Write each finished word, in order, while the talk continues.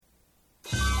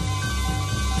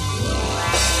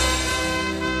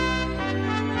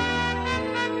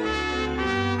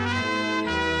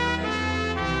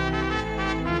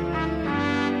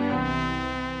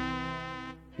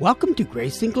Welcome to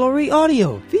Grace and Glory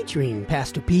Audio, featuring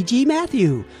Pastor P.G.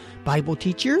 Matthew, Bible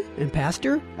teacher and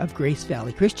pastor of Grace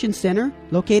Valley Christian Center,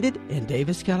 located in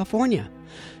Davis, California.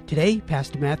 Today,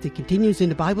 Pastor Matthew continues in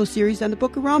the Bible series on the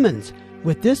book of Romans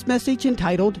with this message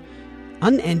entitled,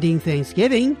 Unending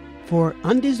Thanksgiving for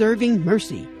Undeserving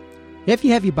Mercy. If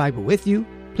you have your Bible with you,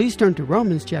 please turn to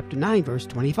Romans chapter 9, verse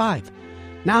 25.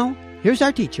 Now, here's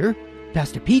our teacher,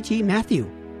 Pastor P.G. Matthew.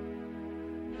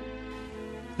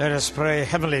 Let us pray.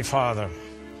 Heavenly Father,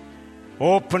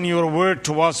 open your word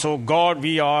to us, O God.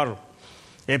 We are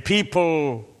a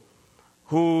people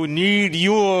who need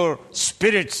your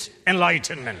Spirit's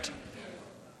enlightenment.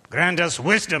 Grant us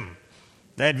wisdom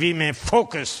that we may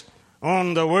focus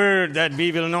on the word, that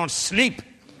we will not sleep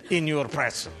in your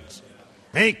presence.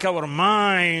 Make our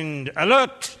mind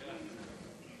alert,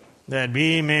 that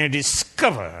we may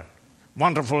discover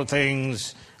wonderful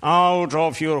things out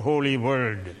of your holy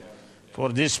word. For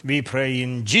this we pray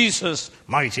in Jesus'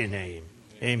 mighty name.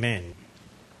 Amen.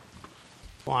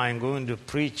 I'm going to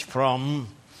preach from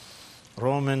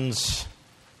Romans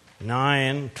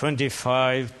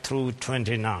 9:25 through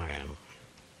 29.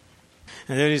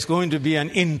 And there is going to be an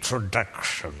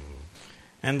introduction,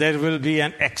 and there will be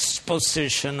an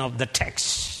exposition of the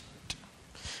text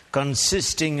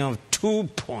consisting of 2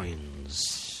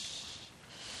 points.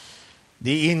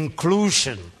 The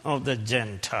inclusion of the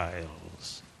Gentiles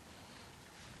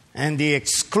and the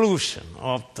exclusion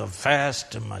of the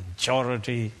vast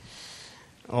majority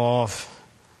of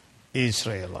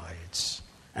Israelites.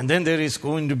 And then there is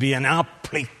going to be an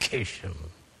application,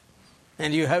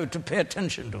 and you have to pay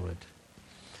attention to it.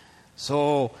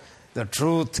 So the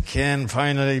truth can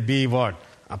finally be what?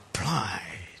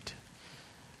 Applied.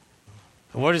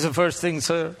 What is the first thing,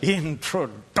 sir?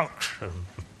 Introduction.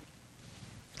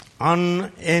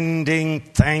 Unending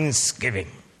thanksgiving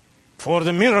for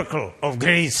the miracle of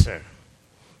grace, sir.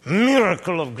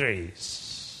 Miracle of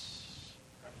grace.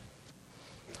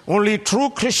 Only true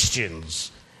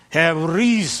Christians have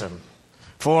reason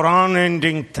for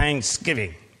unending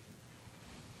thanksgiving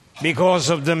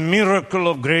because of the miracle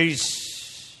of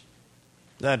grace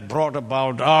that brought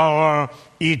about our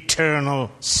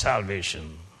eternal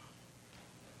salvation.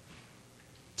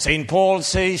 St. Paul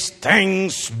says,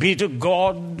 thanks be to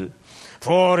God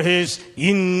for his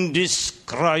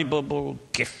indescribable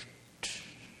gift.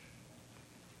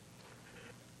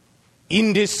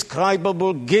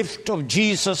 Indescribable gift of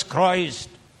Jesus Christ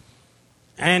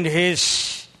and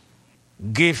his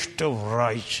gift of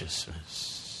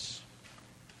righteousness.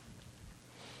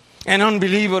 An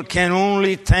unbeliever can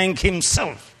only thank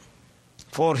himself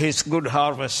for his good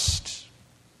harvest.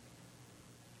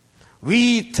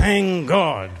 We thank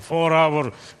God for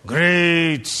our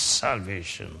great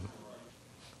salvation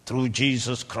through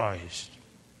Jesus Christ.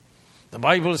 The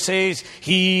Bible says,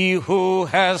 he who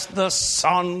has the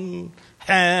Son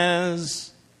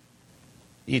has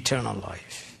eternal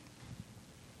life.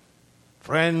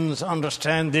 Friends,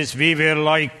 understand this. We were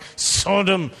like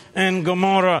Sodom and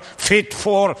Gomorrah, fit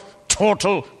for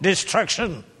total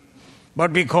destruction.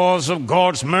 But because of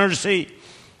God's mercy,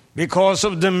 because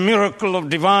of the miracle of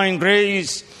divine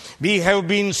grace, we have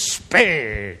been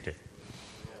spared.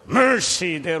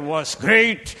 Mercy there was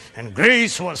great, and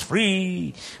grace was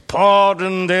free.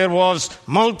 Pardon there was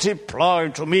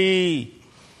multiplied to me.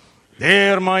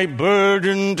 There my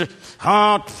burdened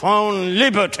heart found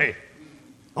liberty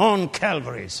on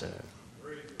Calvary, sir.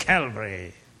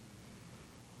 Calvary.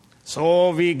 So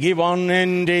we give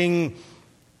unending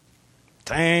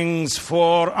thanks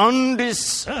for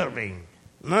undeserving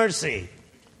mercy.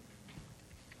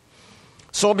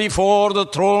 So before the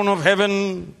throne of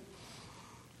heaven,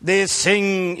 they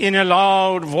sing in a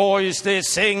loud voice, they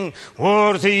sing,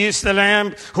 worthy is the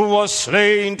Lamb who was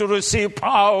slain to receive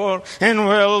power and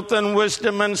wealth and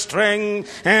wisdom and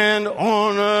strength and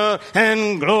honor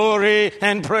and glory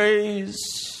and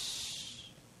praise.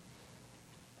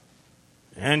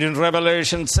 And in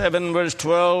Revelation 7 verse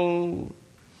 12,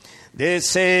 they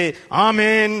say,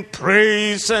 Amen,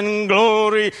 praise and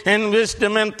glory and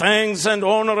wisdom and thanks and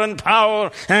honor and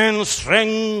power and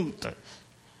strength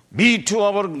be to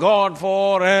our God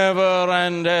forever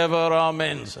and ever.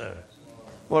 Amen, sir.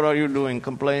 What are you doing?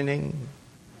 Complaining?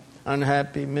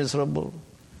 Unhappy? Miserable?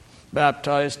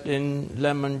 Baptized in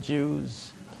lemon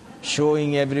juice?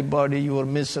 Showing everybody your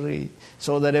misery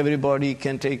so that everybody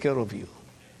can take care of you?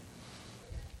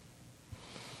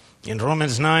 In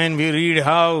Romans 9, we read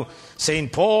how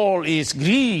St. Paul is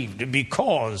grieved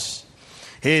because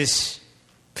his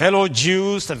fellow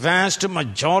Jews, the vast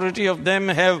majority of them,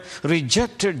 have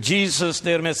rejected Jesus,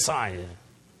 their Messiah.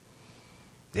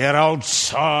 They are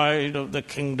outside of the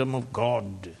kingdom of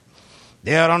God.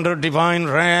 They are under divine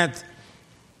wrath.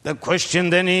 The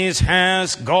question then is,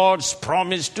 has God's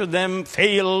promise to them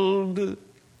failed?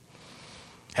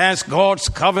 Has God's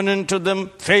covenant to them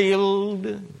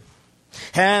failed?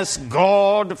 Has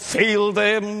God failed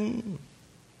them?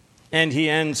 And he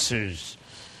answers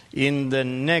in the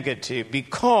negative,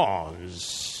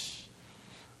 because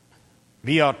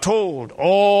we are told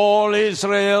all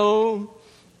Israel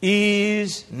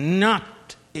is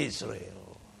not Israel.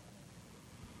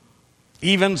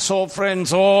 Even so,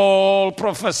 friends, all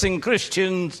professing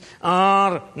Christians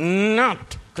are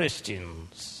not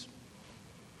Christians.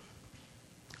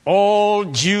 All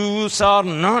Jews are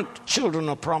not children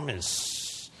of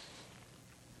promise.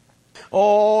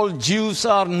 All Jews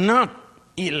are not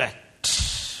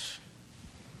elect.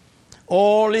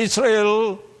 All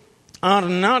Israel are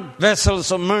not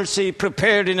vessels of mercy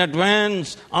prepared in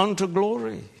advance unto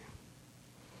glory.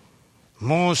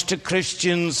 Most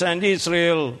Christians and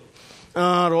Israel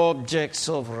are objects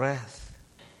of wrath.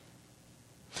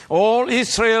 All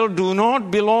Israel do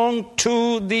not belong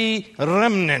to the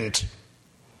remnant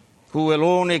who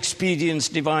alone experience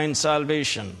divine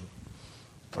salvation.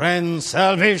 Friends,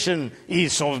 salvation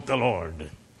is of the Lord.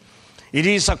 It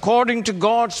is according to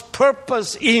God's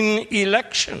purpose in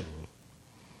election.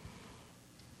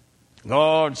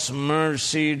 God's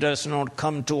mercy does not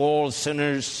come to all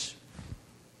sinners.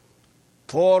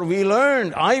 For we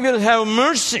learned, I will have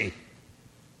mercy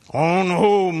on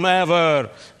whomever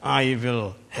I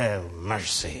will have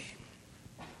mercy.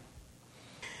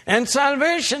 And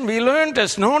salvation, we learned,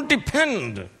 does not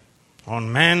depend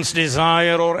on man's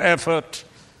desire or effort,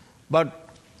 but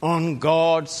on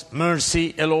God's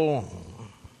mercy alone.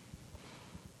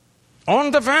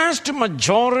 On the vast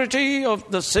majority of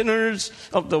the sinners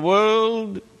of the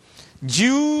world,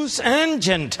 Jews and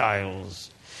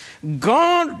Gentiles,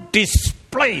 God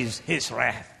displays his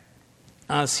wrath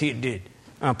as he did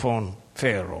upon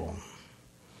Pharaoh.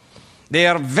 They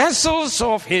are vessels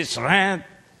of his wrath,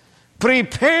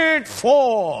 prepared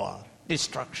for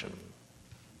destruction.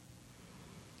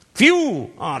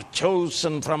 Few are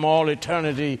chosen from all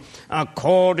eternity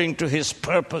according to his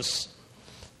purpose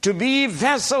to be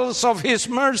vessels of his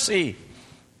mercy,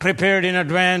 prepared in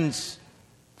advance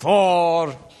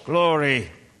for glory.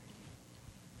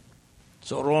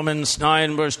 So Romans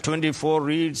 9 verse 24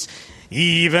 reads,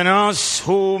 even us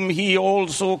whom he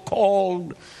also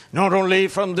called, not only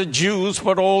from the Jews,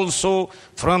 but also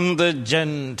from the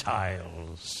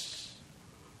Gentiles.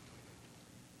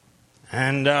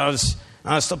 And as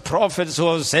the prophets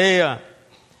Hosea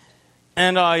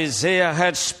and Isaiah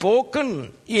had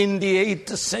spoken in the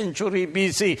 8th century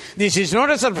BC, this is not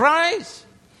a surprise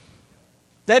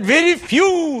that very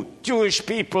few Jewish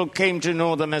people came to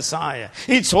know the Messiah.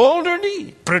 It's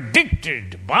already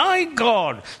predicted by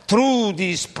God through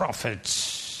these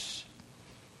prophets.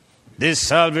 This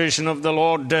salvation of the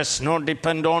Lord does not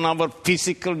depend on our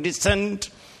physical descent,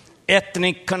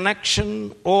 ethnic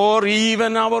connection, or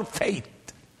even our faith.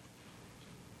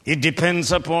 It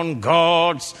depends upon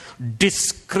God's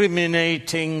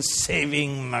discriminating,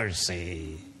 saving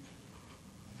mercy.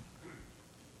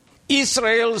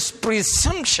 Israel's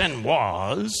presumption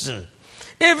was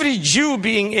every Jew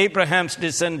being Abraham's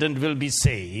descendant will be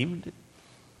saved.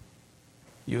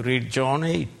 You read John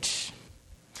 8.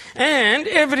 And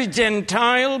every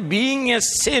Gentile being a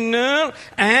sinner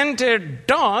and a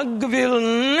dog will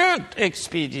not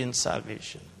experience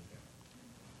salvation.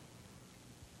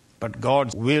 But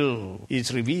God's will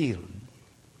is revealed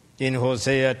in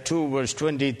Hosea 2 verse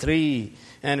 23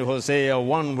 and Hosea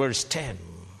 1 verse 10.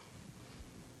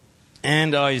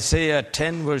 And Isaiah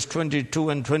 10 verse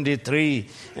 22 and 23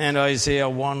 and Isaiah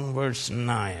 1 verse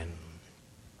 9.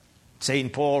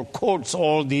 St. Paul quotes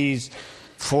all these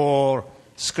 4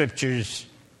 scriptures.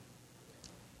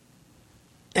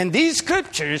 And these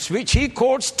scriptures which he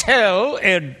quotes tell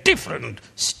a different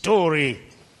story,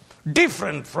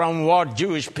 different from what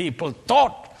Jewish people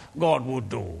thought God would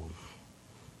do.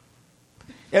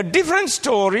 A different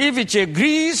story which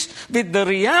agrees with the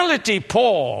reality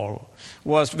Paul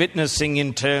was witnessing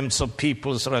in terms of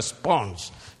people's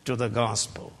response to the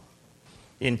gospel.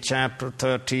 In chapter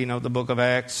 13 of the book of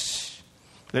Acts,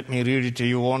 let me read it to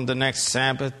you. On the next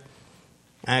Sabbath,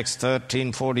 Acts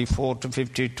 13, 44 to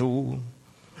 52.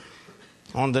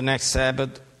 On the next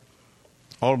Sabbath,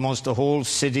 almost the whole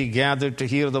city gathered to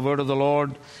hear the word of the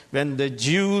Lord. When the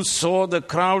Jews saw the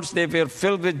crowds, they were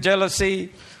filled with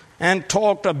jealousy and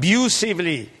talked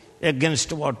abusively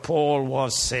against what Paul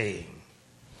was saying.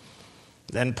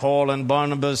 Then Paul and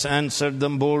Barnabas answered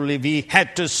them boldly, we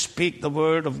had to speak the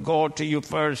word of God to you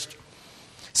first.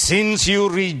 Since you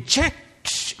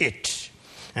reject it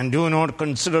and do not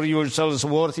consider yourselves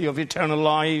worthy of eternal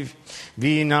life,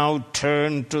 we now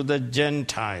turn to the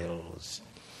Gentiles.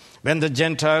 When the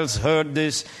Gentiles heard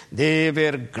this, they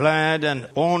were glad and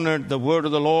honored the word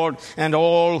of the Lord, and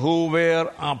all who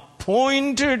were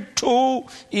appointed to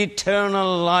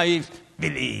eternal life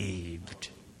believed.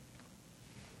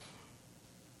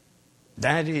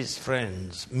 That is,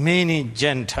 friends, many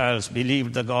Gentiles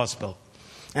believed the gospel,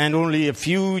 and only a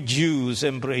few Jews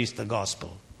embraced the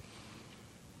gospel.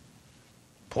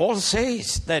 Paul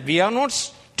says that we are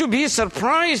not to be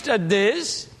surprised at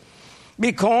this,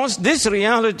 because this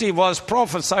reality was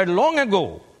prophesied long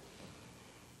ago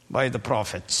by the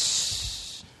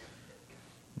prophets.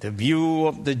 The view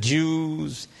of the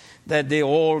Jews that they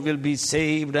all will be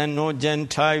saved and no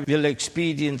Gentile will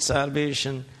experience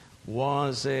salvation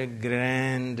was a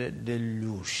grand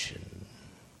delusion.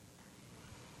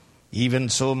 Even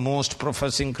so, most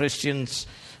professing Christians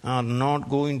are not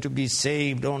going to be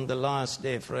saved on the last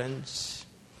day, friends.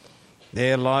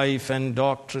 Their life and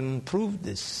doctrine prove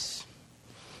this.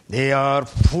 They are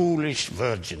foolish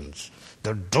virgins.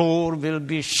 The door will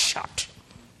be shut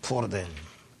for them.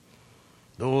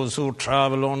 Those who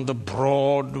travel on the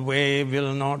broad way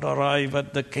will not arrive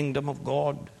at the kingdom of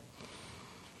God.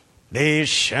 They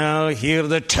shall hear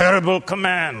the terrible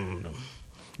command,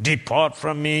 "Depart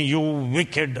from me, you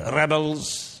wicked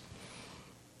rebels."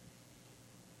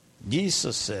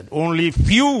 Jesus said, only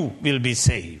few will be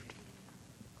saved.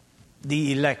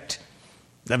 The elect,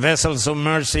 the vessels of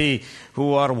mercy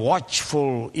who are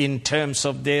watchful in terms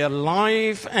of their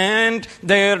life and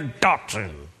their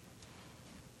doctrine.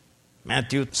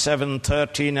 Matthew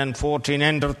 7:13 and 14,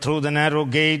 enter through the narrow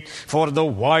gate, for the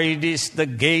wide is the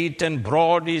gate and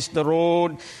broad is the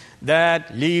road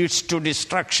that leads to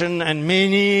destruction, and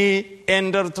many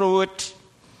enter through it.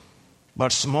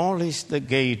 But small is the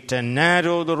gate and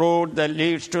narrow the road that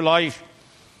leads to life,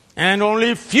 and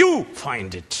only few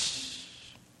find it.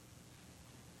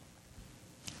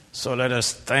 So let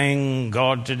us thank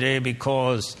God today,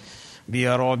 because we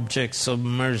are objects of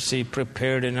mercy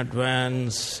prepared in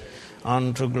advance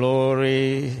unto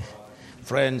glory.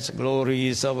 Friends, glory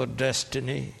is our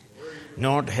destiny,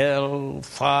 not hell,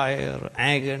 fire,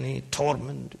 agony,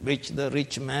 torment, which the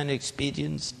rich man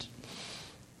experienced.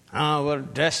 Our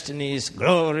destiny is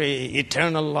glory,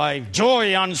 eternal life,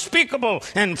 joy unspeakable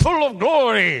and full of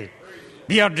glory.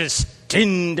 We are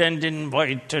destined and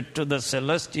invited to the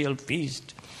celestial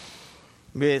feast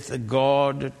with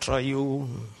God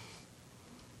triune.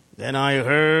 Then I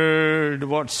heard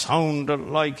what sounded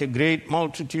like a great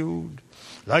multitude,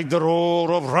 like the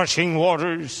roar of rushing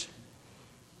waters,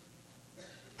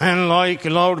 and like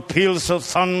loud peals of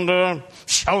thunder,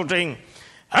 shouting,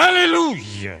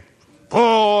 "Hallelujah!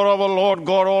 For our Lord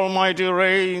God Almighty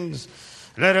reigns.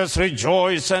 Let us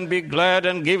rejoice and be glad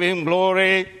and give him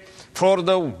glory, for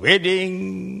the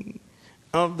wedding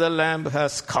of the Lamb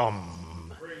has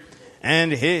come,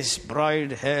 and his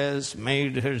bride has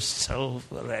made herself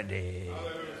ready."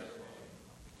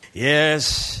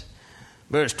 Yes,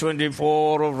 verse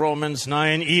 24 of Romans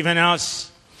 9, even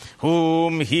us,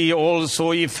 whom he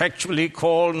also effectually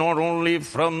called, not only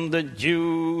from the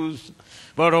Jews,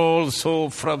 but also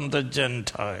from the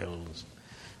Gentiles.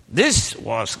 This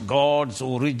was God's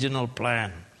original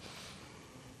plan.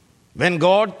 When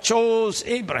God chose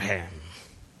Abraham,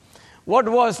 what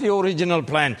was the original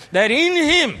plan? That in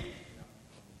him,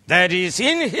 that is,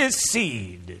 in his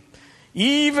seed,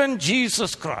 even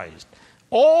Jesus Christ,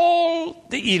 all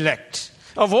the elect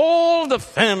of all the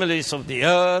families of the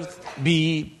earth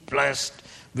be blessed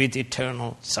with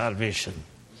eternal salvation.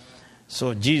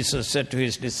 So Jesus said to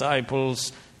his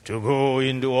disciples to go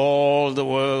into all the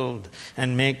world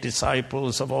and make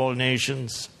disciples of all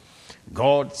nations.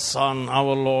 God's Son,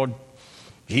 our Lord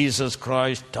Jesus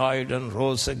Christ, died and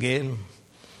rose again.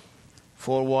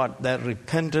 For what? That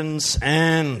repentance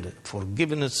and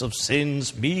forgiveness of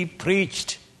sins be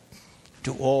preached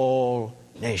to all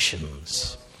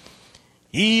nations.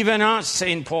 Even us,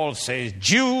 St. Paul says,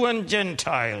 Jew and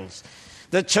Gentiles.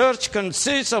 The church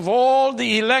consists of all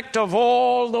the elect of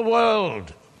all the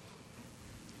world.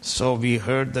 So we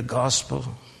heard the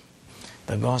gospel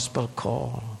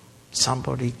call.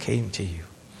 Somebody came to you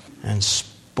and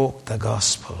spoke the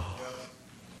gospel.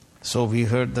 So we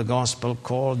heard the gospel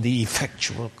call, the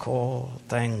effectual call.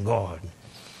 Thank God,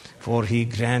 for he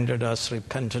granted us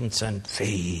repentance and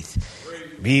faith.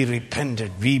 We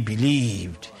repented, we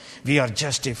believed. We are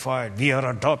justified. We are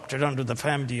adopted unto the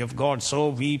family of God. So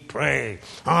we pray,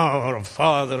 Our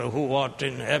Father who art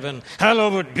in heaven,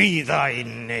 hallowed be thy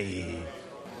name.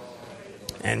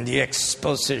 And the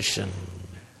exposition,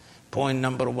 point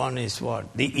number 1 is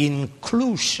what? The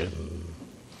inclusion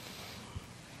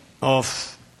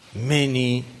of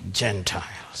many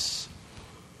Gentiles.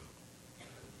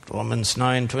 Romans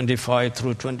 9:25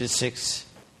 through 26.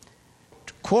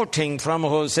 Quoting from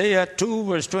Hosea 2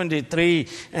 verse 23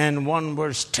 and 1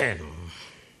 verse 10.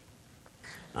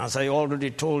 As I already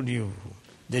told you,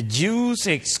 the Jews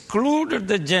excluded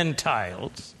the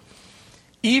Gentiles,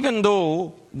 even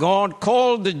though God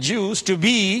called the Jews to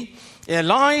be a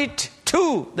light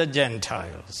to the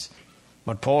Gentiles.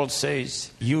 But Paul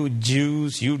says, you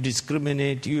Jews, you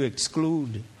discriminate, you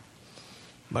exclude.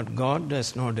 But God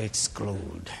does not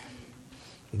exclude.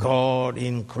 God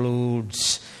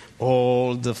includes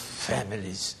all the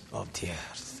families of the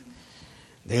earth.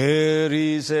 There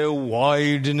is a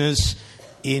wideness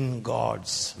in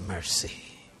God's mercy.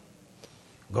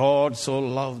 God so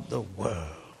loved the world.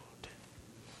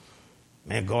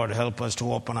 May God help us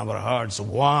to open our hearts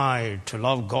wide to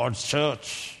love God's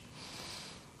church,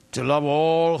 to love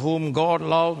all whom God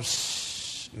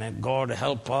loves. May God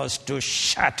help us to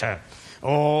shatter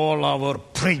all our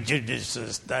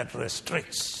prejudices that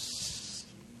restricts.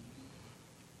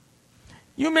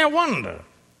 You may wonder,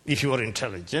 if you are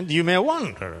intelligent, you may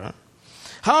wonder,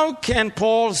 how can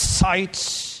Paul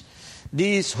cite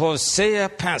these Hosea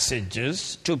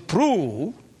passages to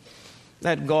prove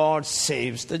that God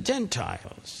saves the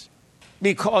Gentiles?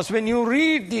 Because when you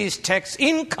read these texts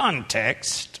in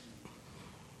context,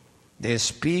 they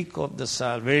speak of the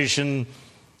salvation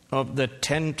of the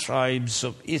 10 tribes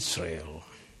of Israel.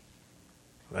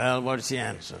 Well, what's the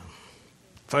answer?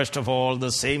 First of all,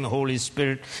 the same Holy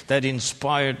Spirit that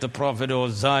inspired the prophet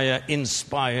Hosea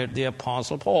inspired the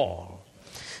Apostle Paul.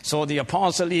 So the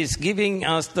Apostle is giving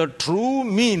us the true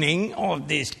meaning of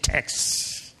these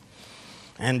texts.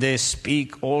 And they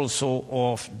speak also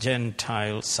of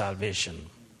Gentile salvation.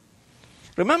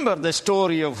 Remember the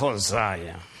story of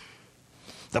Hosea.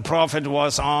 The prophet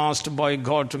was asked by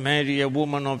God to marry a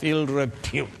woman of ill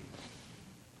repute.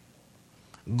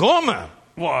 Gomer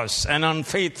was an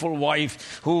unfaithful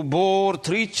wife who bore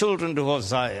 3 children to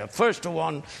Hosea. First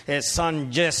one, a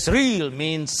son, Jezreel,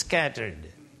 means scattered.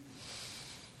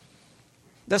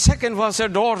 The second was a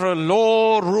daughter,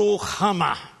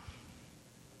 Lo-Ruhamah.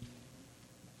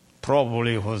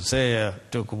 Probably Hosea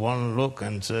took one look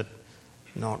and said,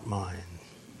 not mine.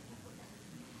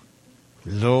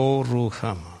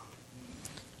 Lo-Ruhamah.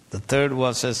 The third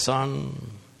was a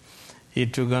son. He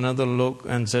took another look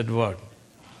and said, what?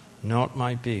 Not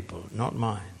my people, not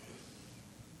mine.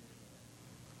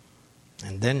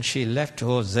 And then she left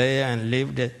Hosea and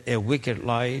lived a wicked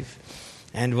life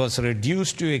and was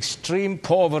reduced to extreme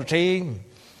poverty.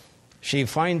 She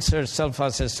finds herself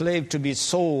as a slave to be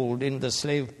sold in the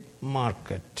slave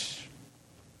market.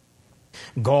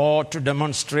 God, to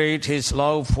demonstrate his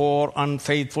love for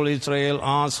unfaithful Israel,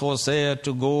 asked Hosea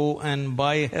to go and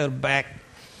buy her back.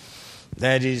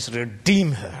 That is,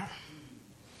 redeem her.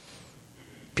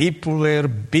 People were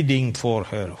bidding for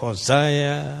her.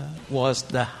 Hosea was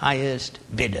the highest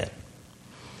bidder.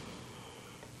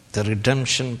 The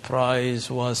redemption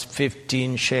price was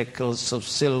 15 shekels of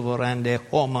silver and a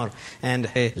homer and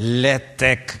a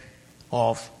lethek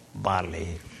of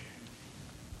barley.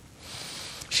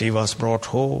 She was brought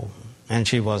home and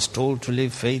she was told to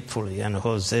live faithfully, and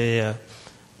Hosea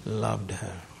loved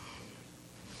her.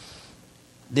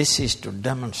 This is to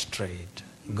demonstrate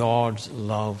God's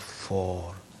love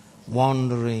for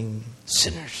wandering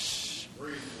sinners.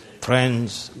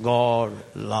 Friends, God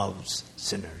loves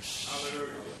sinners.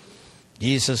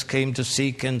 Jesus came to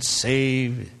seek and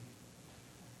save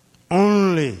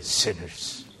only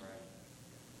sinners.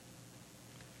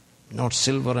 Not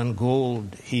silver and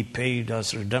gold he paid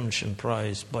as redemption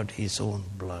price, but his own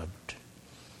blood.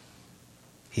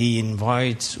 He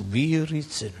invites weary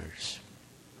sinners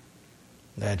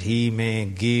that he may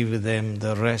give them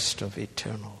the rest of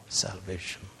eternal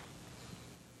salvation.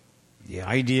 The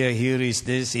idea here is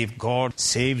this: if God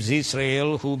saves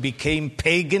Israel, who became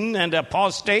pagan and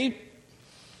apostate,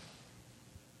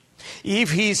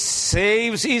 if he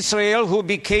saves Israel, who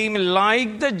became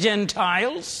like the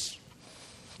Gentiles,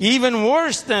 even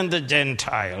worse than the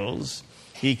Gentiles,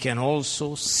 he can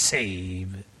also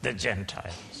save the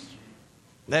Gentiles.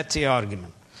 That's the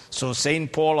argument. So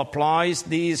St. Paul applies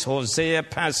these Hosea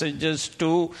passages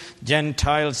to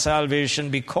Gentile salvation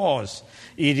because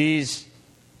it is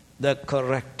the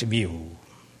correct view.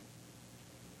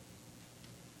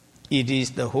 It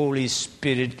is the Holy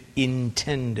Spirit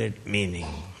intended meaning.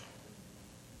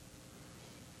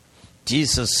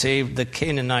 Jesus saved the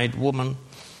Canaanite woman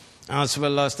as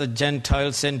well as the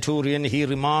Gentile centurion. He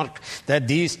remarked that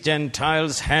these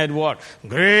Gentiles had what?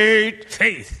 Great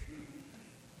faith.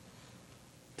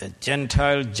 The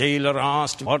Gentile jailer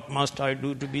asked, "What must I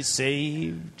do to be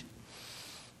saved?"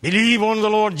 believe on the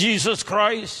Lord Jesus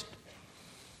Christ,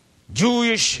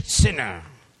 Jewish sinner,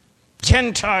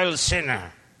 Gentile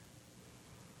sinner.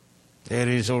 There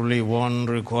is only one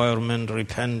requirement: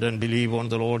 repent and believe on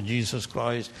the Lord Jesus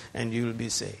Christ, and you will be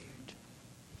saved.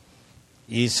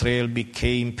 Israel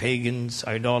became pagans,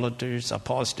 idolaters,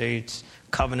 apostates,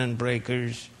 covenant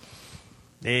breakers.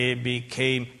 They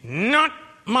became not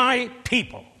my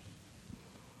people.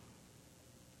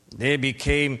 They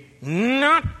became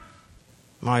not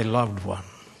my loved one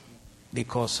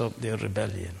because of their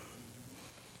rebellion.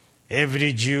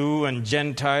 Every Jew and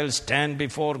Gentile stand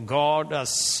before God as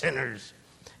sinners,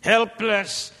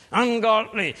 helpless,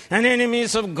 ungodly, and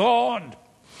enemies of God.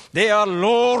 They are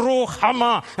lo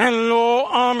ruhama and lo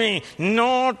ami,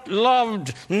 not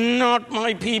loved, not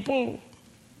my people.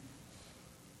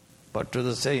 But to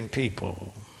the same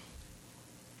people,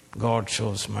 God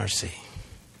shows mercy.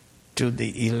 To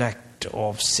the elect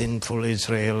of sinful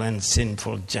Israel and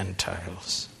sinful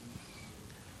Gentiles.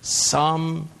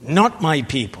 Some, not my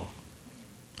people,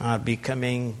 are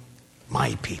becoming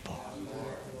my people.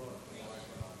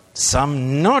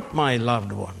 Some, not my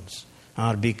loved ones,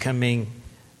 are becoming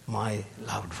my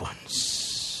loved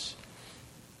ones.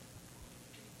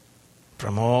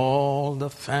 From all the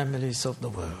families of the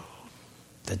world,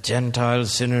 the Gentile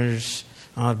sinners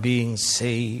are being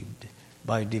saved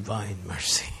by divine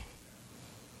mercy.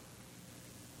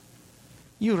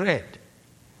 You read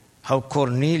how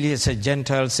Cornelius, a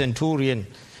Gentile centurion,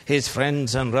 his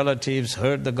friends and relatives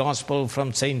heard the gospel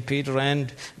from St. Peter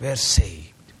and were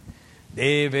saved.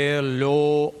 They were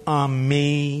lo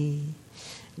ami.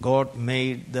 God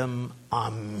made them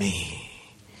ami.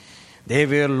 They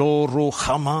were lo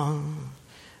ruhama.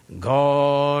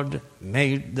 God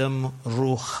made them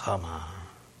ruhama.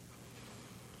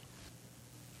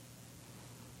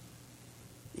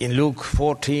 In Luke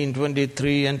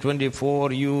 14:23 and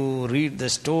 24, you read the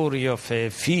story of a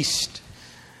feast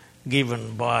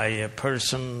given by a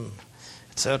person.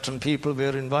 Certain people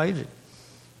were invited,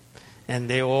 and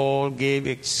they all gave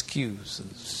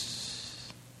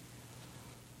excuses.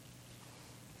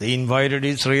 The invited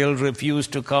Israel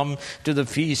refused to come to the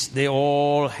feast. They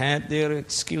all had their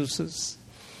excuses.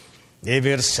 They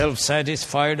were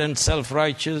self-satisfied and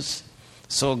self-righteous.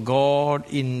 So God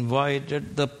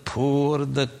invited the poor,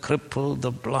 the crippled,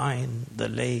 the blind, the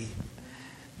lame.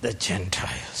 The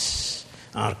Gentiles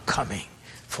are coming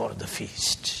for the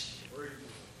feast.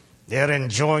 They are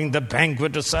enjoying the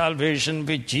banquet of salvation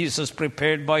which Jesus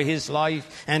prepared by his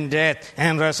life and death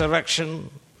and resurrection.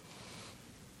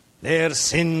 Their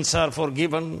sins are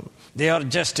forgiven. They are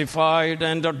justified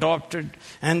and adopted,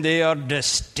 and they are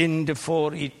destined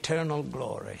for eternal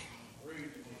glory.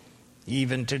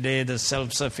 Even today, the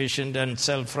self-sufficient and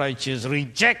self-righteous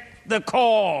reject the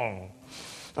call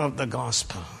of the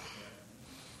gospel.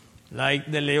 Like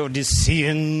the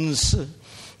Laodiceans,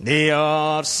 they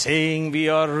are saying we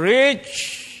are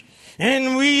rich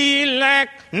and we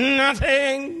lack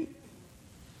nothing.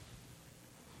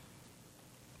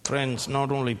 Friends,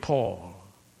 not only Paul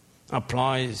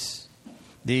applies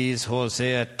these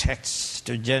Hosea texts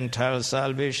to Gentile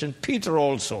salvation, Peter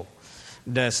also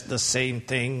does the same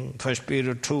thing. 1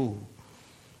 Peter 2,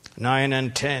 9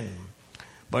 and 10.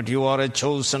 But you are a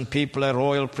chosen people, a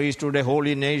royal priesthood, a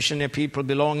holy nation, a people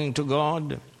belonging to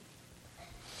God,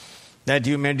 that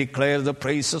you may declare the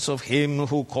praises of him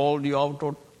who called you out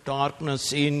of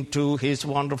darkness into his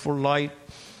wonderful light.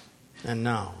 And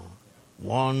now,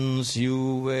 once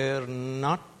you were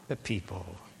not a people,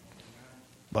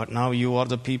 but now you are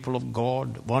the people of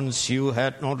God. Once you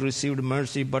had not received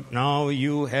mercy, but now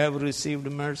you have received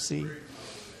mercy.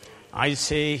 I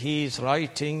say he is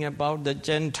writing about the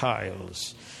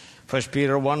Gentiles. 1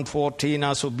 Peter 1:14,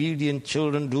 as obedient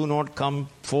children, do not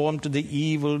conform to the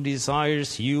evil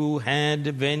desires you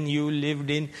had when you lived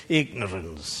in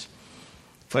ignorance.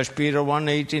 1 Peter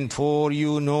 1:18, for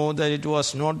you know that it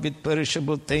was not with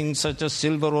perishable things such as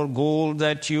silver or gold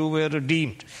that you were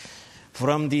redeemed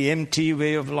from the empty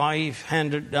way of life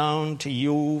handed down to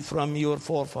you from your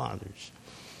forefathers.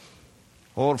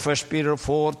 Or 1 Peter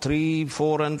 4:3,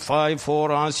 4 and 5,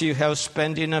 for as you have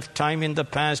spent enough time in the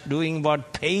past doing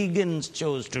what pagans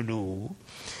chose to do,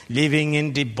 living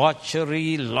in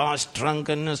debauchery, lust,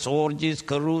 drunkenness, orgies,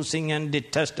 carousing, and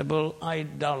detestable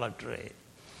idolatry.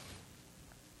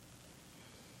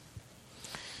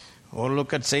 Or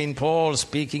look at St. Paul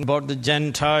speaking about the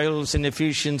Gentiles in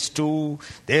Ephesians 2.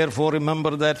 Therefore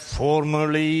remember that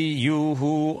formerly you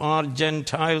who are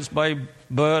Gentiles by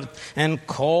birth and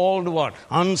called what?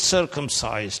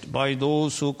 Uncircumcised by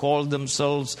those who call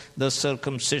themselves the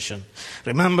circumcision.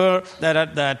 Remember that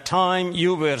at that time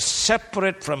you were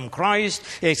separate from Christ,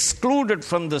 excluded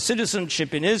from the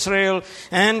citizenship in Israel,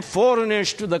 and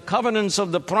foreigners to the covenants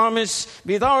of the promise,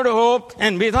 without hope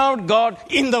and without God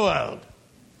in the world.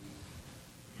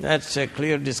 That's a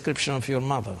clear description of your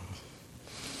mother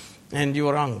and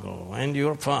your uncle and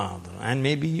your father and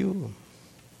maybe you.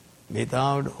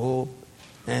 Without hope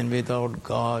and without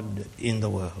God in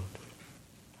the world.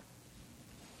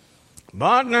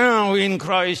 But now in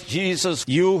Christ Jesus,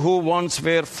 you who once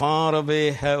were far away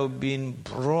have been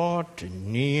brought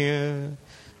near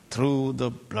through the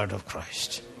blood of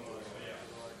Christ.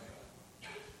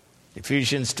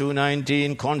 Ephesians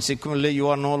 2:19, consequently you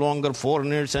are no longer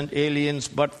foreigners and aliens,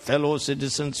 but fellow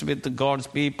citizens with God's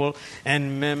people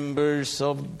and members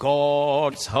of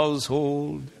God's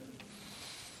household.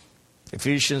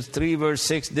 Ephesians 3 verse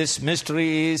 6, this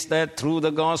mystery is that through the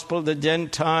gospel the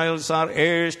Gentiles are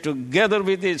heirs together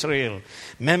with Israel,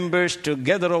 members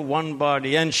together of one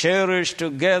body, and sharers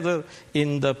together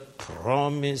in the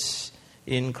promise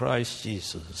in Christ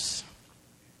Jesus.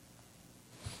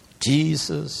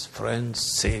 Jesus, friends,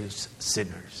 saves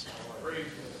sinners.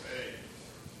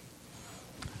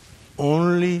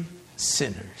 Only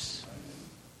sinners.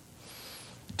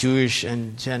 Jewish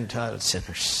and Gentile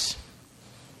sinners.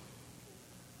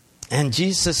 And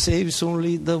Jesus saves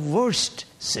only the worst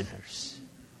sinners.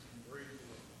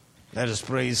 Let us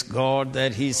praise God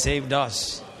that He saved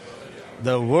us,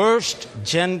 the worst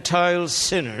Gentile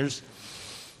sinners,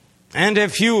 and a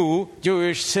few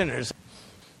Jewish sinners.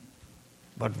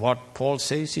 But what Paul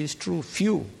says is true.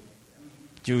 Few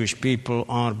Jewish people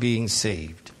are being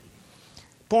saved.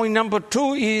 Point number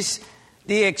 2 is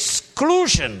the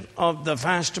exclusion of the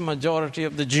vast majority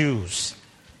of the Jews.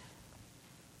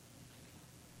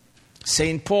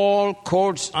 St. Paul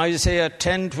quotes Isaiah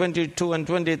 10:22 and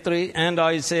 23 and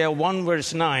Isaiah 1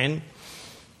 verse 9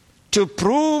 to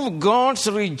prove God's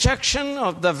rejection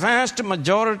of the vast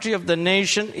majority of the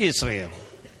nation Israel.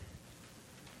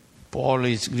 Paul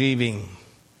is grieving,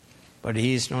 but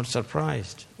he is not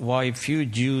surprised why few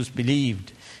Jews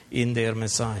believed in their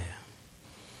Messiah.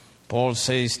 Paul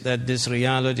says that this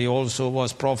reality also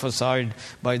was prophesied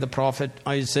by the prophet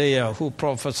Isaiah, who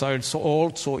prophesied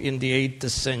also in the 8th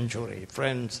century.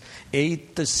 Friends,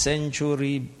 8th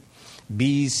century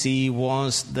BC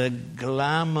was the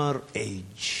glamour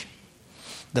age,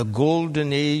 the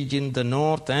golden age in the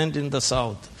north and in the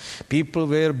south. People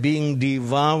were being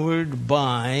devoured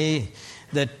by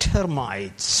the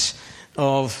termites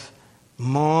of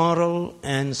moral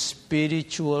and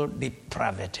spiritual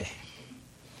depravity.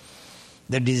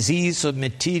 The disease of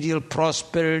material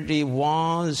prosperity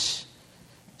was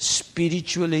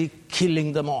spiritually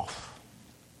killing them off.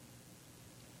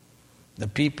 The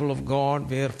people of God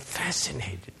were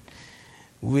fascinated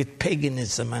with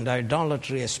paganism and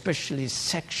idolatry, especially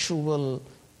sexual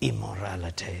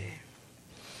immorality.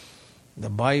 The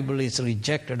Bible is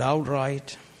rejected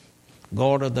outright.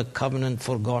 God of the covenant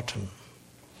forgotten.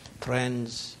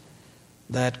 Friends,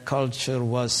 that culture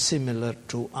was similar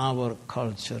to our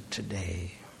culture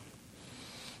today.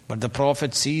 But the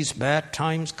prophet sees bad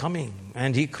times coming,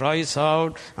 and he cries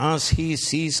out as he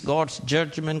sees God's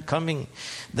judgment coming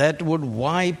that would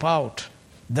wipe out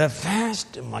the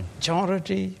vast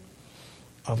majority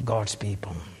of God's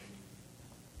people.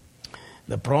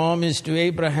 The promise to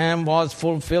Abraham was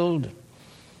fulfilled.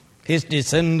 His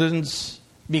descendants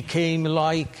became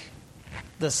like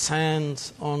the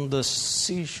sands on the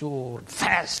seashore,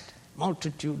 vast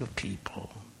multitude of people.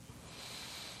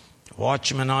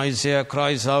 Watchman Isaiah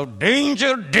cries out,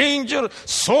 danger, danger,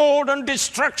 sword and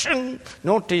destruction.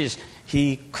 Notice,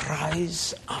 he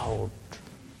cries out.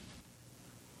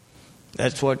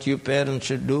 That's what you parents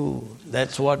should do.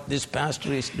 That's what this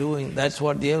pastor is doing. That's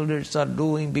what the elders are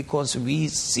doing, because we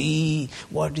see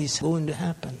what is going to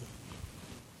happen.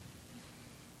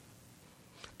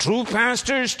 True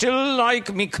pastors, still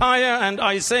like Micaiah and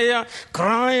Isaiah,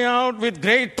 cry out with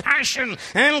great passion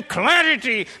and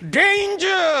clarity,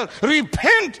 danger,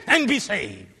 repent and be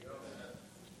saved.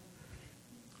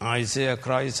 Isaiah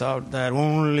cries out that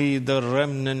only the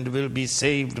remnant will be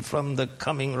saved from the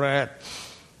coming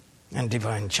wrath and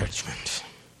divine judgment.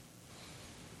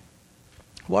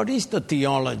 What is the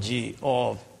theology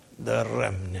of the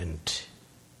remnant?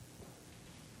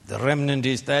 The remnant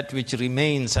is that which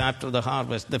remains after the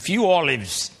harvest. The few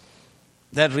olives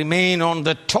that remain on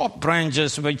the top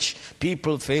branches which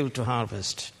people fail to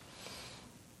harvest.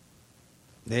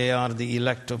 They are the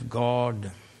elect of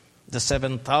God. The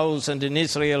 7,000 in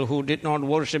Israel who did not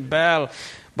worship Baal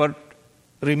but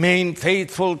remained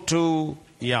faithful to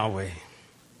Yahweh.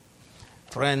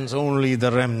 Friends, only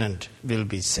the remnant will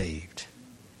be saved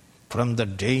from the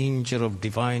danger of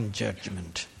divine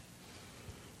judgment.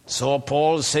 So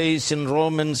Paul says in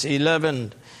Romans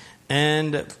 11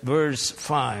 and verse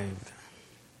 5,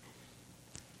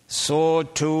 so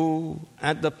too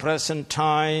at the present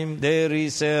time there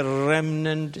is a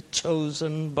remnant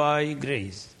chosen by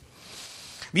grace.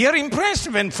 We are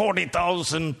impressed when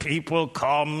 40,000 people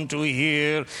come to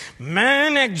hear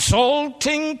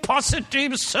man-exalting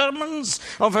positive sermons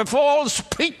of a false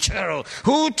preacher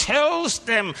who tells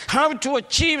them how to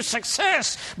achieve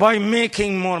success by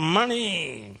making more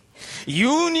money.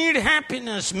 You need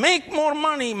happiness. Make more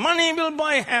money. Money will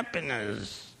buy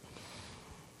happiness.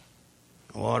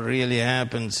 What really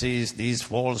happens is these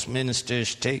false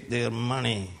ministers take their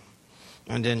money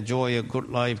and enjoy a good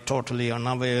life totally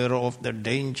unaware of the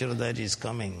danger that is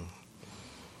coming.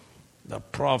 The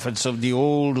prophets of the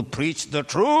old preached the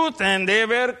truth and they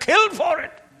were killed for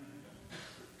it.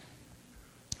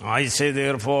 I say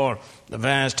therefore, the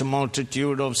vast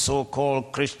multitude of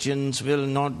so-called Christians will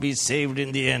not be saved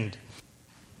in the end.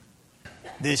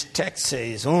 This text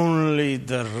says only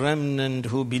the remnant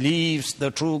who believes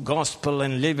the true gospel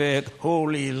and live a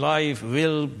holy life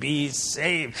will be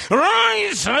saved.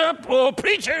 Rise up, O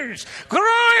preachers!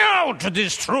 Cry out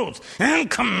this truth and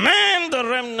command the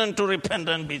remnant to repent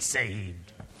and be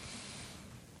saved.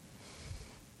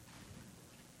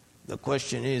 The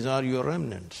question is, are you a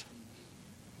remnant?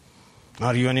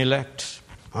 Are you an elect?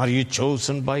 Are you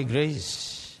chosen by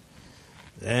grace?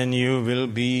 Then you will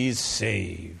be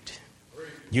saved.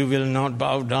 You will not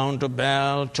bow down to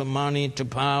Baal, to money, to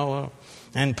power,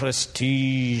 and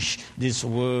prestige this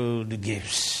world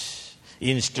gives.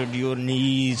 Instead, your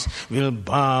knees will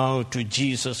bow to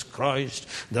Jesus Christ,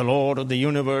 the Lord of the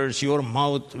universe. Your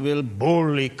mouth will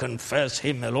boldly confess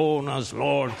Him alone as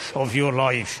Lord of your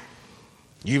life.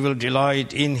 You will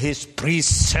delight in His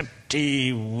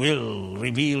preceptive will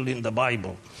revealed in the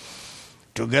Bible.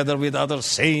 Together with other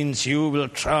saints, you will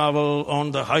travel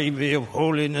on the highway of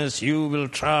holiness. You will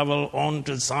travel on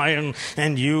to Zion,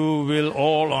 and you will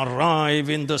all arrive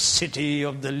in the city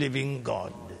of the living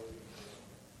God.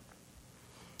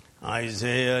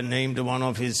 Isaiah named one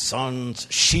of his sons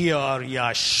Shear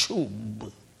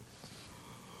Yashub,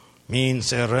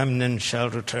 means a remnant shall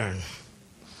return.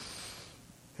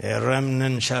 A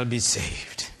remnant shall be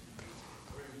saved.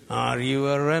 Are you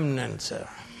a remnant, sir?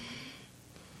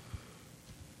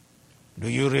 Do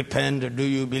you repent? Do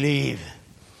you believe?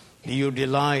 Do you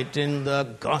delight in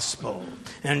the gospel?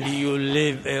 And do you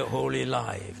live a holy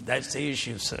life? That's the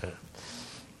issue, sir.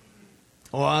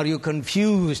 Or are you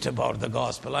confused about the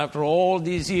gospel? After all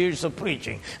these years of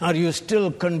preaching, are you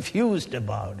still confused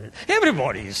about it?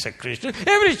 Everybody is a Christian.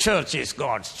 Every church is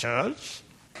God's church.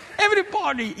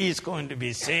 Everybody is going to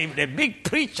be saved. A big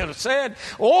preacher said,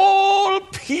 all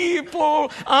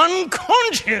people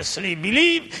unconsciously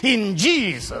believe in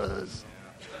Jesus.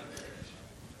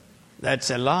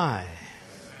 That's a lie.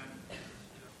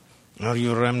 Are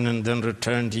you remnant? Then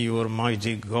return to your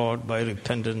mighty God. By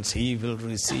repentance He will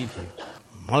receive you.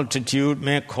 Multitude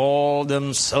may call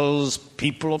themselves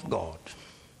people of God,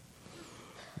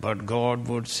 but God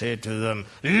would say to them,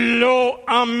 Lo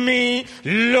ami,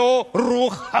 lo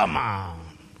ruhama.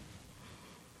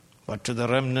 But to the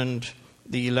remnant,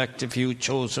 the elect few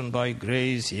chosen by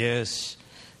grace, yes,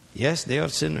 they are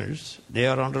sinners. They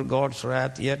are under God's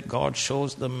wrath, yet God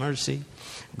shows them mercy.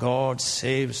 God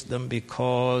saves them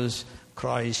because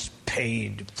Christ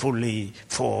paid fully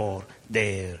for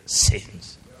their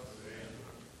sins.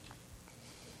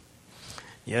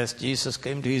 Yes, Jesus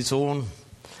came to His own,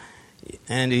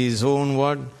 and His own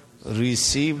what?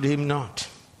 Received Him not.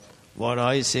 What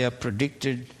Isaiah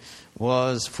predicted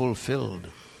was fulfilled.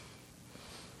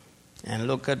 And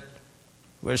look at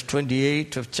verse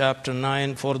 28 of chapter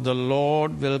 9. For the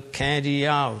Lord will carry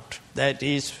out, that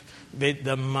is, with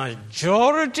the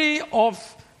majority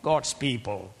of God's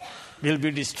people, will be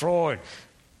destroyed.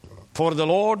 For the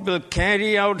Lord will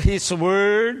carry out His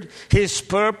word, His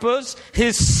purpose,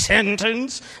 His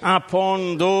sentence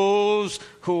upon those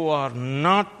who are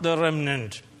not the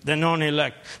remnant, the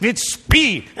non-elect, with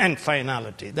speed and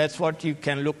finality. That's what you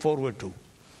can look forward to.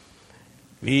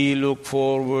 We look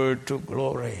forward to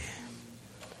glory,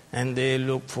 and they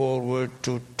look forward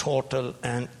to total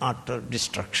and utter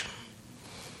destruction.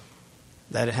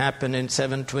 That happened in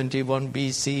 721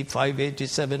 BC,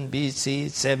 587 BC,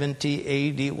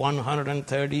 70 AD,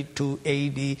 132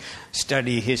 AD.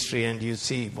 Study history and you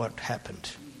see what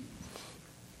happened.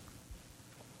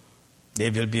 They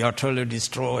will be utterly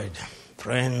destroyed.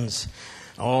 Friends,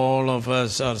 all of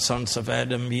us are sons of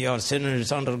Adam. We are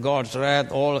sinners under God's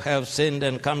wrath. All have sinned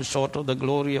and come short of the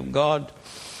glory of God.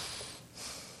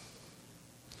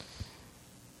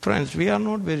 Friends, we are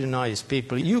not very nice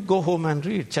people. You go home and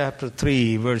read chapter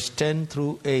 3, verse 10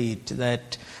 through 8,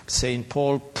 that St.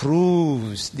 Paul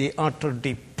proves the utter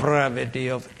depravity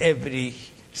of every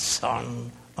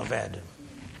son of Adam.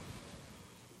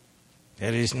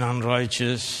 There is none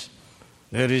righteous.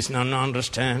 There is none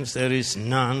understands. There is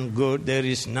none good. There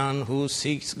is none who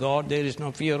seeks God. There is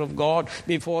no fear of God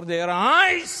before their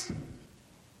eyes.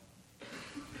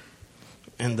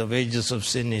 And the wages of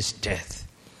sin is death.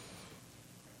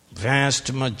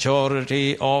 Vast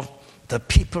majority of the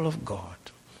people of God,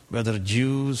 whether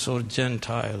Jews or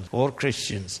Gentiles or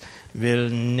Christians, will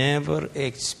never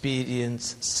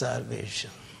experience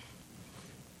salvation.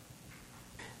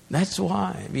 That's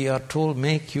why we are told,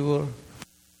 make your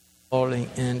calling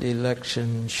and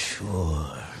election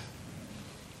sure.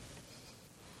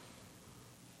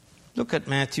 Look at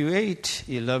Matthew 8,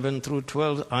 11 through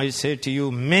 12. I say to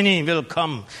you, many will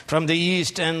come from the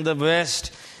east and the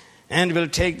west, and will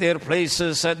take their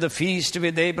places at the feast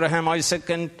with Abraham, Isaac,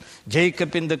 and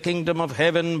Jacob in the kingdom of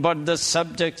heaven, but the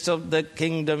subjects of the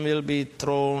kingdom will be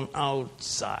thrown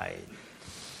outside.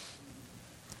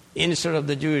 Instead of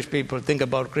the Jewish people, think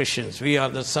about Christians. We are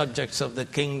the subjects of the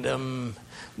kingdom.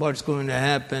 What's going to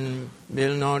happen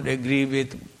will not agree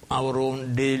with our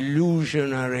own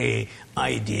delusionary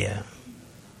idea.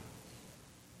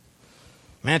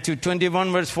 Matthew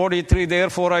 21 verse 43,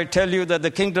 therefore I tell you that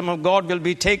the kingdom of God will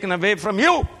be taken away from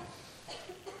you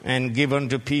and given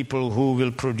to people who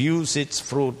will produce its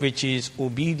fruit, which is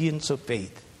obedience of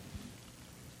faith.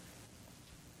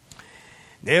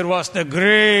 There was the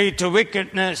great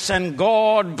wickedness and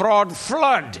God brought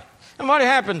flood. And what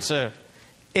happened, sir?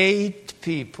 8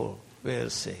 people were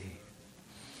saved.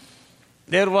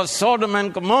 There was Sodom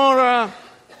and Gomorrah.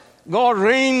 God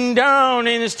rained down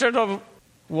instead of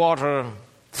water,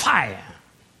 fire.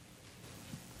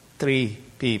 3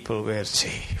 people were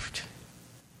saved.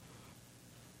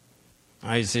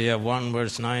 Isaiah 1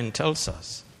 verse 9 tells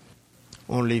us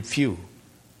only few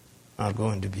are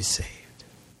going to be saved.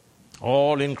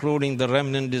 All, including the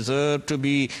remnant, deserve to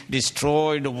be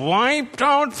destroyed, wiped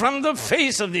out from the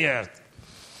face of the earth.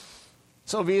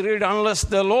 So we read, unless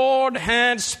the Lord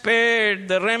had spared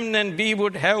the remnant, we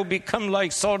would have become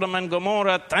like Sodom and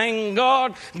Gomorrah. Thank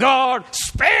God, God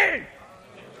spared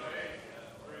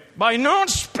by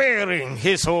not sparing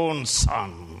his own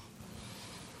son.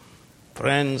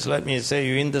 Friends, let me say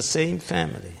you, in the same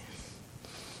family,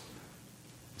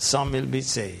 some will be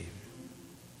saved,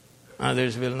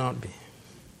 others will not be.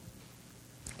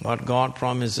 What God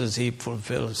promises, he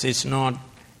fulfills. It's not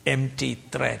empty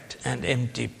threat and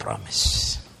empty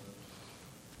promise.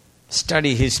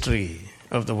 Study history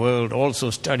of the world,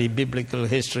 also study biblical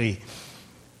history.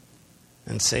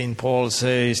 And St. Paul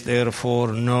says,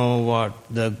 therefore know what?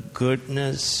 The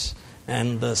goodness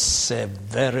and the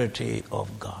severity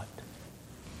of God.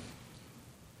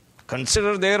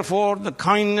 Consider therefore the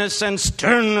kindness and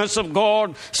sternness of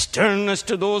God, sternness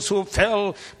to those who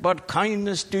fell, but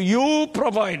kindness to you,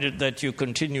 provided that you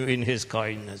continue in his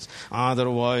kindness.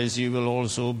 Otherwise you will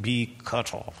also be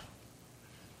cut off.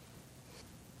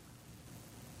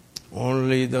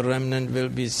 Only the remnant will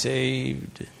be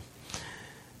saved.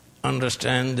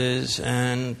 Understand this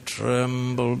and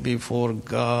tremble before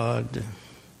God.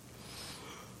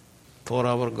 For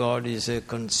our God is a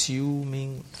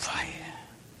consuming fire.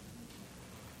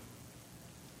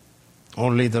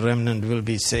 Only the remnant will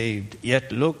be saved.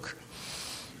 Yet look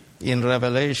in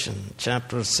Revelation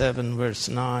chapter 7 verse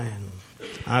 9.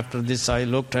 After this I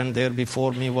looked, and there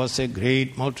before me was a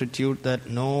great multitude that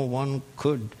no one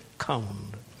could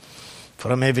count,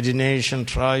 from every nation,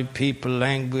 tribe, people,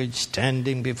 language,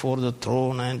 standing before the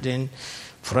throne and in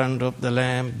front of the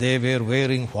Lamb. They were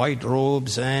wearing white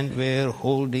robes and were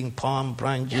holding palm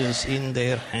branches in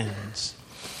their hands.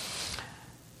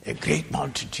 A great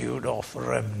multitude of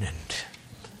remnant,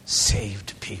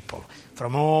 saved people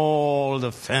from all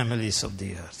the families of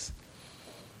the earth.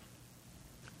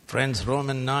 Friends,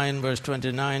 Romans 9 verse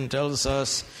 29 tells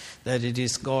us that it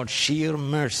is God's sheer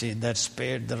mercy that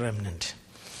spared the remnant.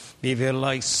 We were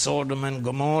like Sodom and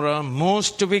Gomorrah,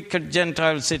 most wicked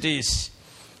Gentile cities.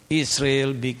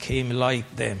 Israel became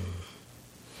like them.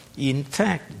 In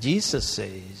fact, Jesus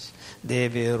says they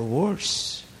were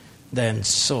worse than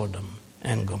Sodom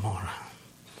and Gomorrah.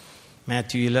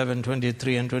 Matthew 11,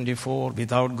 23 and 24.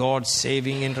 Without God's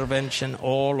saving intervention,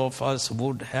 all of us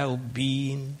would have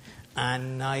been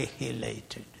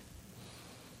annihilated.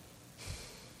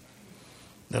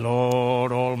 The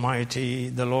Lord Almighty,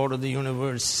 the Lord of the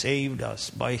universe, saved us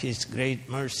by His great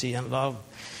mercy and love.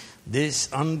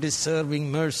 This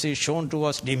undeserving mercy shown to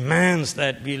us demands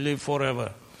that we live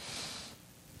forever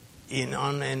in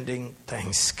unending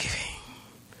thanksgiving.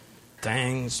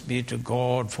 Thanks be to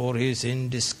God for His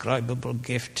indescribable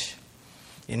gift.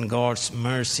 In God's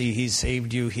mercy, He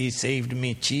saved you. He saved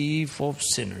me, chief of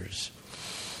sinners.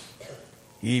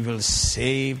 He will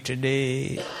save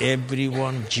today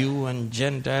everyone, Jew and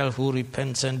Gentile, who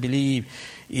repents and believes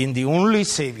in the only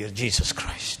Savior, Jesus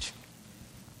Christ.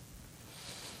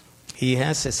 He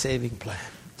has a saving plan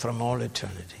from all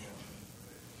eternity.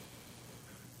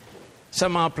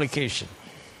 Some application.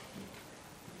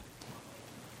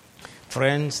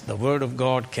 Friends, the Word of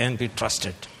God can be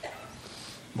trusted.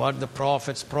 What the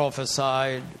prophets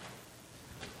prophesied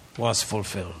was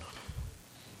fulfilled.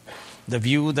 The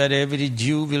view that every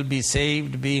Jew will be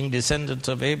saved, being descendants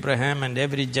of Abraham, and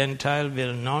every Gentile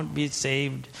will not be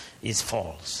saved is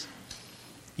false.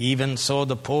 Even so,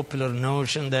 the popular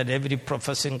notion that every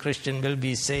professing Christian will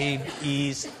be saved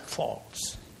is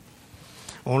false.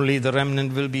 Only the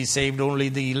remnant will be saved. Only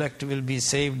the elect will be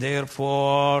saved.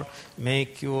 Therefore,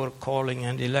 make your calling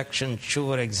and election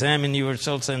sure. Examine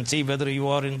yourselves and see whether you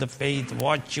are in the faith.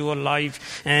 Watch your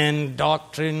life and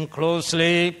doctrine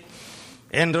closely.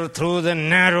 Enter through the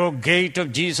narrow gate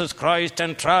of Jesus Christ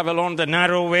and travel on the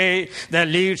narrow way that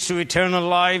leads to eternal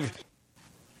life.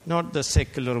 Not the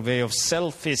secular way of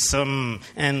selfism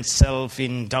and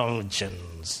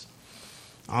self-indulgence.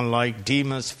 Unlike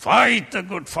Demas, fight the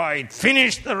good fight,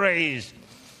 finish the race,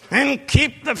 and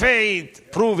keep the faith,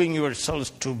 proving yourselves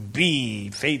to be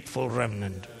faithful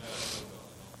remnant.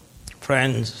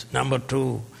 Friends, number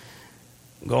 2,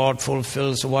 God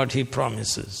fulfills what He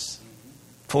promises.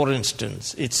 For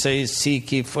instance, it says,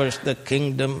 seek ye first the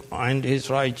kingdom and His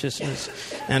righteousness,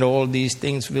 and all these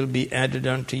things will be added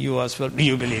unto you as well. Do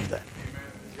you believe that?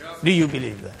 Do you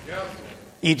believe that?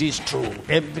 It is true.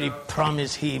 Every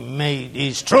promise He made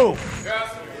is true.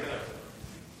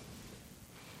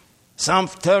 Psalm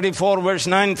 34 verse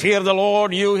 9, fear the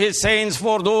Lord, you His saints,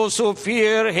 for those who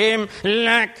fear Him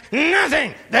lack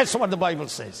nothing. That's what the Bible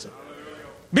says.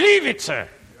 Believe it, sir,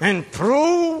 and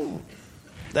prove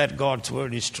that God's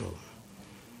word is true.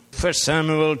 1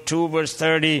 Samuel 2 verse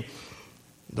 30,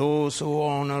 those who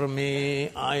honor me,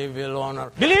 I will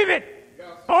honor. Believe it.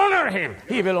 Honor Him.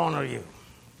 He will honor you.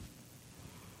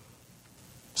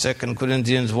 2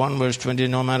 Corinthians 1 verse 20,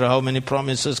 no matter how many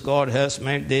promises God has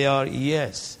made, they are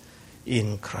yes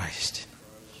in Christ.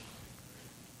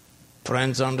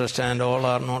 Friends, understand, all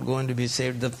are not going to be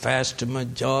saved. The vast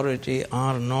majority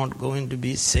are not going to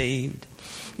be saved.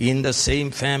 In the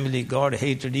same family, God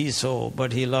hated Esau,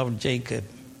 but He loved Jacob.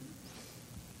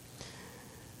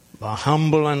 But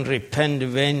humble and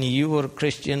repent when your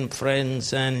Christian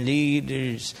friends and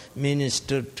leaders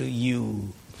minister to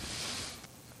you.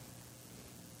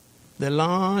 The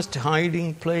last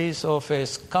hiding place of a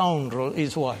scoundrel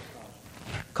is what?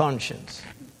 Conscience.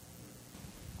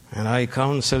 And I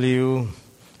counsel you,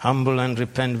 humble and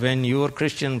repent when your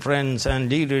Christian friends and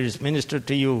leaders minister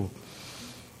to you,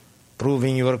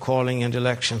 proving your calling and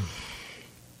election.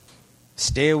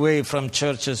 Stay away from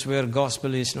churches where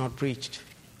gospel is not preached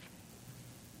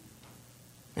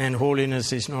and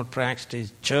holiness is not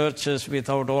practiced. Churches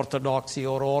without orthodoxy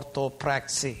or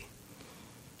orthopraxy.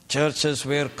 Churches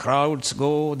where crowds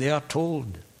go, they are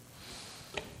told,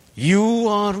 you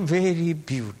are very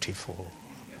beautiful.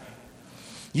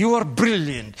 You are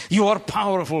brilliant. You are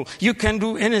powerful. You can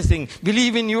do anything.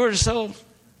 Believe in yourself.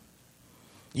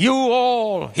 You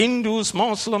all, Hindus,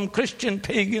 Muslim, Christian,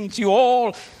 pagans, you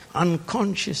all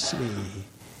unconsciously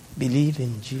believe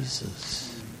in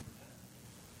Jesus.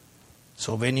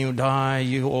 So when you die,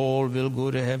 you all will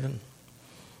go to heaven.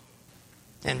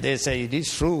 And they say it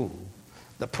is true.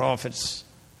 The prophets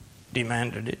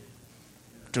demanded it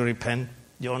to repent.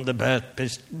 John the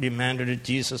Baptist demanded it.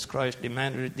 Jesus Christ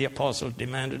demanded it. The apostles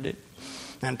demanded it.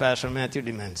 And Pastor Matthew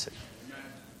demands it.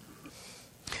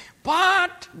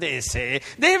 But, they say,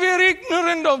 they were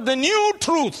ignorant of the new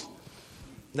truth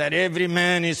that every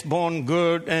man is born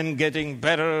good and getting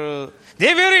better.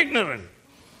 They were ignorant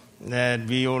that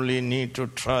we only need to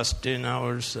trust in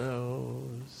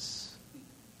ourselves.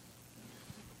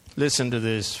 Listen to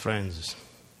this, friends.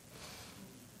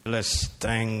 Let's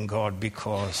thank God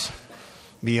because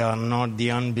we are not the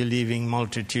unbelieving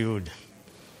multitude.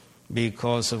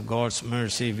 Because of God's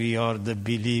mercy, we are the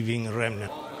believing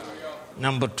remnant.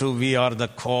 Number 2, we are the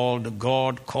called.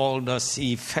 God called us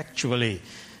effectually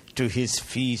to His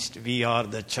feast. We are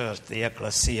the church, the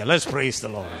ecclesia. Let's praise the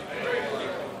Lord.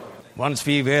 Once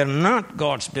we were not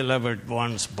God's beloved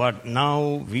ones, but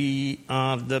now we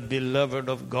are the beloved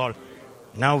of God.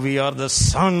 Now we are the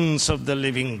sons of the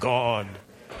living God.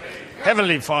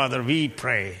 Heavenly Father, we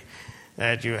pray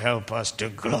that you help us to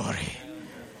glory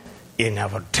in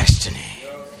our destiny.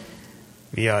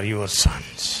 We are your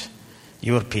sons,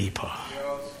 your people,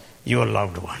 your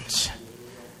loved ones.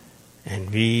 And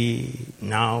we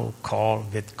now call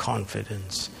with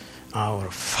confidence,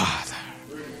 our Father,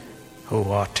 who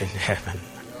art in heaven,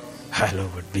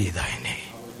 hallowed be thy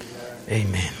name.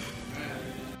 Amen.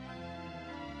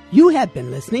 You have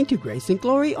been listening to Grace and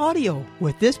Glory Audio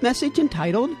with this message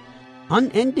entitled,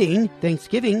 Unending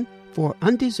Thanksgiving for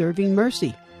Undeserving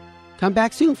Mercy. Come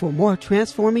back soon for more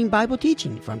transforming Bible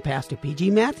teaching from Pastor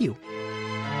P.G. Matthew.